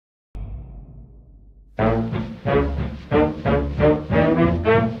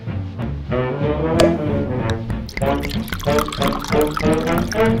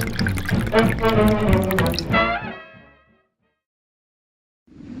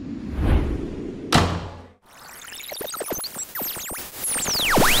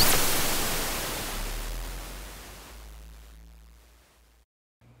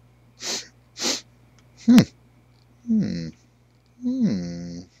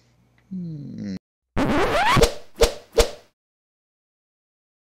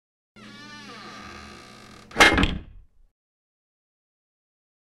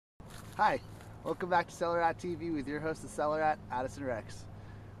Hi, welcome back to Cellar Rat TV with your host, the Cellar Rat, Addison Rex.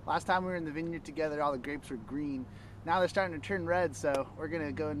 Last time we were in the vineyard together, all the grapes were green. Now they're starting to turn red, so we're going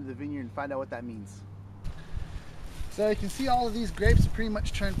to go into the vineyard and find out what that means. So you can see all of these grapes have pretty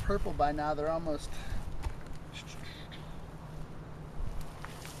much turned purple by now. They're almost...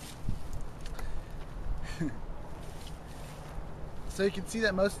 So you can see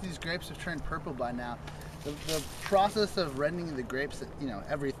that most of these grapes have turned purple by now. The process of reddening the grapes, you know,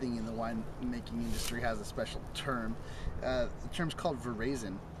 everything in the wine making industry has a special term. The term's called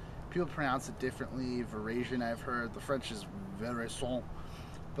Veraison. People pronounce it differently. Veraison, I've heard. The French is Veraison.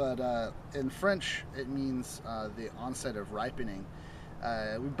 But in French, it means the onset of ripening.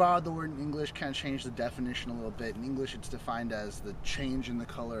 We borrowed the word in English, kind of changed the definition a little bit. In English, it's defined as the change in the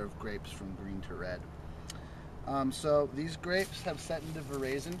color of grapes from green to red. So these grapes have set into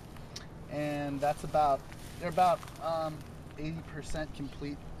Veraison, and that's they're about 80%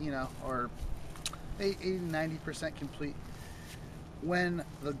 complete, you know, or 80-90% complete. When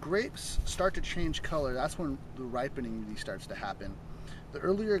the grapes start to change color, that's when the ripening really starts to happen. The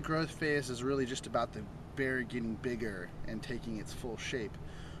earlier growth phase is really just about the berry getting bigger and taking its full shape.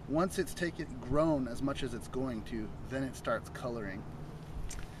 Once it's grown as much as it's going to, then it starts coloring.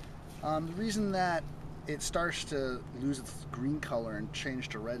 The reason that it starts to lose its green color and change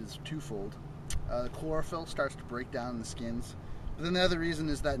to red is twofold. The chlorophyll starts to break down in the skins, but then the other reason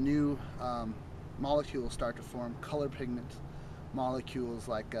is that new molecules start to form, color pigment molecules,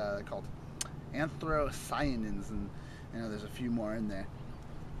 like they're called anthocyanins, and you know, there's a few more in there.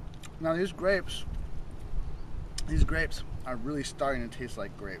 Now these grapes are really starting to taste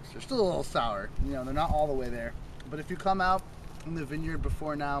like grapes. They're still a little sour, you know, they're not all the way there, but if you come out in the vineyard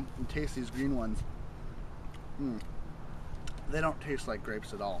before now and taste these green ones, they don't taste like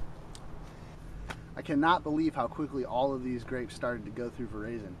grapes at all. I cannot believe how quickly all of these grapes started to go through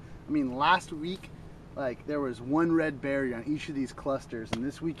Veraison. I mean, last week, like, there was one red berry on each of these clusters, and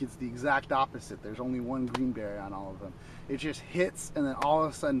this week it's the exact opposite. There's only one green berry on all of them. It just hits, and then all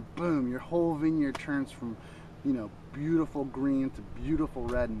of a sudden, boom, your whole vineyard turns from, you know, beautiful green to beautiful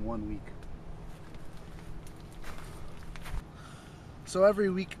red in 1 week. So every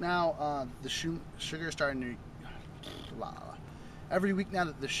week now, the sugar is starting to... Every week now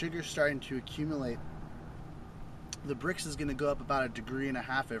that the sugar's starting to accumulate, the Brix is going to go up about 1.5 degrees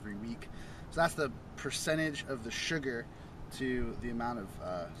every week. So that's the percentage of the sugar to the amount of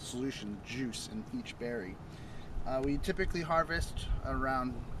solution juice in each berry. We typically harvest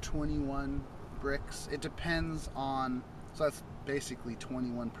around 21 Brix. It depends on, so that's basically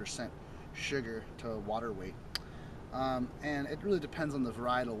 21% sugar to water weight. And it really depends on the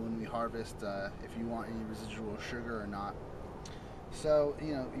varietal when we harvest, if you want any residual sugar or not. So,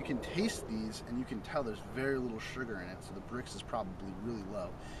 you know, you can taste these and you can tell there's very little sugar in it, so the Brix is probably really low.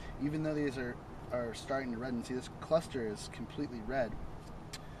 Even though these are starting to redden, see, this cluster is completely red,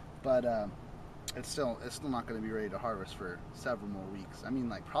 but it's still not going to be ready to harvest for several more weeks. I mean,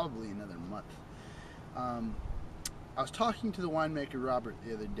 like, probably another month. I was talking to the winemaker Robert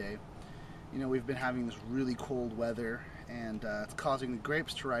the other day. You know, we've been having this really cold weather, and it's causing the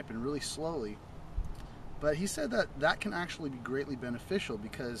grapes to ripen really slowly. But he said that that can actually be greatly beneficial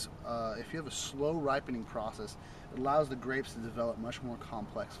because if you have a slow ripening process, it allows the grapes to develop much more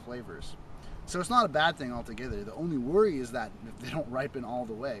complex flavors. So it's not a bad thing altogether. The only worry is that if they don't ripen all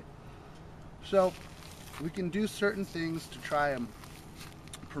the way. So we can do certain things to try and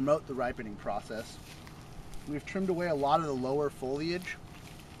promote the ripening process. We've trimmed away a lot of the lower foliage,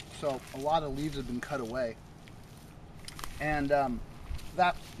 so a lot of leaves have been cut away. And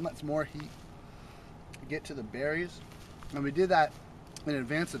that lets more heat get to the berries, and we did that in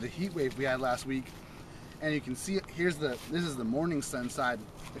advance of the heat wave we had last week. And you can see it, this is the morning sun side.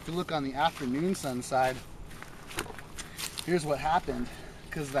 If you look on the afternoon sun side, here's what happened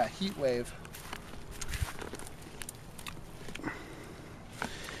because of that heat wave.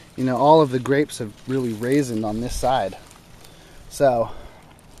 You know, all of the grapes have really raisined on this side, so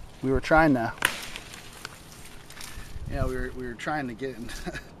we were trying to you know, we were trying to get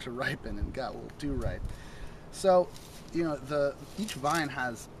it to ripen and got a little too ripe. So, you know, each vine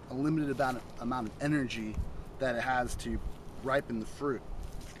has a limited amount of energy that it has to ripen the fruit.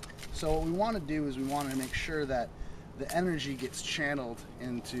 So what we want to do is we want to make sure that the energy gets channeled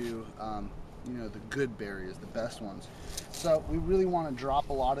into you know, the good berries, the best ones. So we really want to drop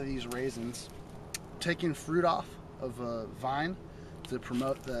a lot of these raisins, taking fruit off of a vine to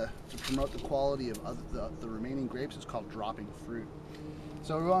promote the quality of the remaining grapes. Is called dropping fruit.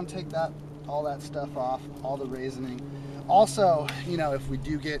 So we want to take all that stuff off, all the raisinning. Also, you know, if we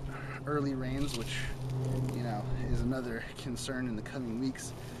do get early rains, which, you know, is another concern in the coming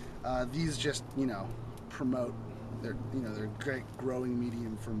weeks, these just, you know, promote, they're a great growing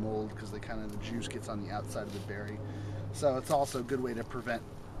medium for mold, because the juice gets on the outside of the berry. So it's also a good way to prevent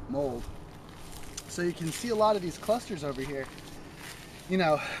mold. So you can see a lot of these clusters over here, you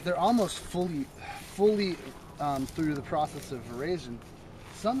know, they're almost fully through the process of veraison.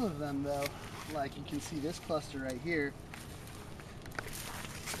 Some of them, though, like you can see this cluster right here,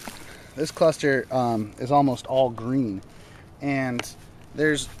 this cluster is almost all green, and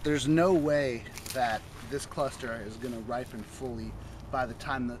there's no way that this cluster is going to ripen fully by the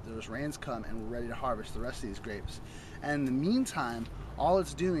time that those rains come and we're ready to harvest the rest of these grapes. And in the meantime, all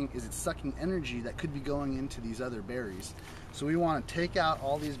it's doing is it's sucking energy that could be going into these other berries. So we want to take out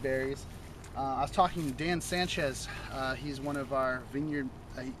all these berries. I was talking to Dan Sanchez. He's one of our vineyard,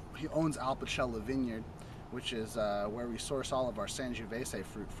 he owns Alpacella Vineyard, which is where we source all of our Sangiovese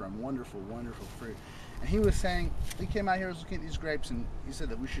fruit from. Wonderful, wonderful fruit. And he was saying, he came out here, was looking at these grapes, and he said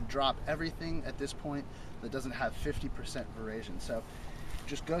that we should drop everything at this point that doesn't have 50% veraison. So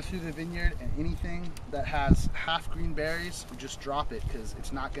just go through the vineyard, and anything that has half green berries, just drop it, because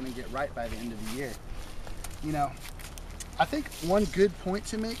it's not going to get ripe by the end of the year. You know, I think one good point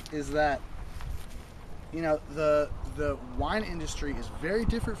to make is that, you know, the wine industry is very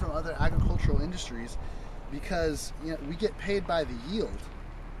different from other agricultural industries, because, you know, we get paid by the yield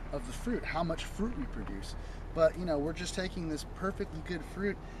of the fruit, how much fruit we produce. But, you know, we're just taking this perfectly good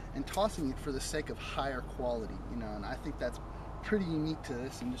fruit and tossing it for the sake of higher quality, you know, and I think that's pretty unique to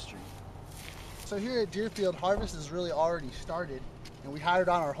this industry. So here at Deerfield, harvest has really already started, and we hired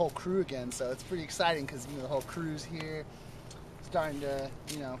on our whole crew again, so it's pretty exciting, because, you know, the whole crew's here, starting to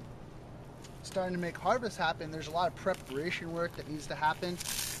make harvest happen. There's a lot of preparation work that needs to happen,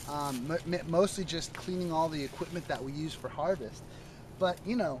 mostly just cleaning all the equipment that we use for harvest. But,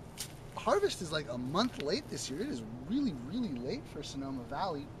 you know, harvest is like a month late this year. It is really, really late for Sonoma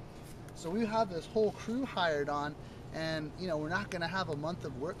Valley. So we have this whole crew hired on, and, you know, we're not going to have a month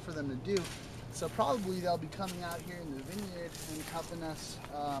of work for them to do. So probably they'll be coming out here in the vineyard and helping us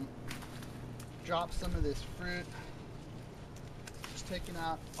drop some of this fruit. Just taking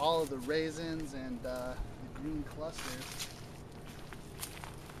out all of the raisins and the green clusters.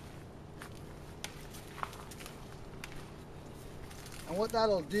 And what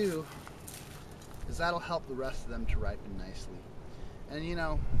that'll do is that'll help the rest of them to ripen nicely. And, you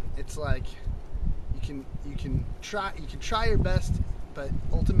know, it's like you can try your best, but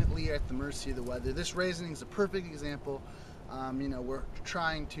ultimately you're at the mercy of the weather. This raisin is a perfect example. You know, we're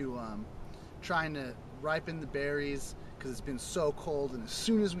trying to ripen the berries because it's been so cold, and as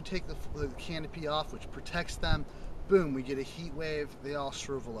soon as we take the canopy off, which protects them, boom, we get a heat wave. They all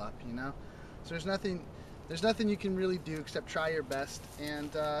shrivel up, you know. So there's nothing you can really do except try your best.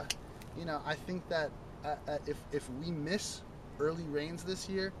 And you know, I think that if we miss early rains this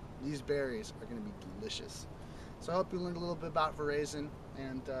year, these berries are going to be delicious. So I hope you learned a little bit about Veraison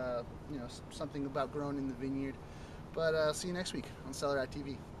and you know, something about growing in the vineyard. But see you next week on Cellar Rat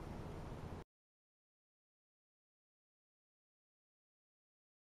TV.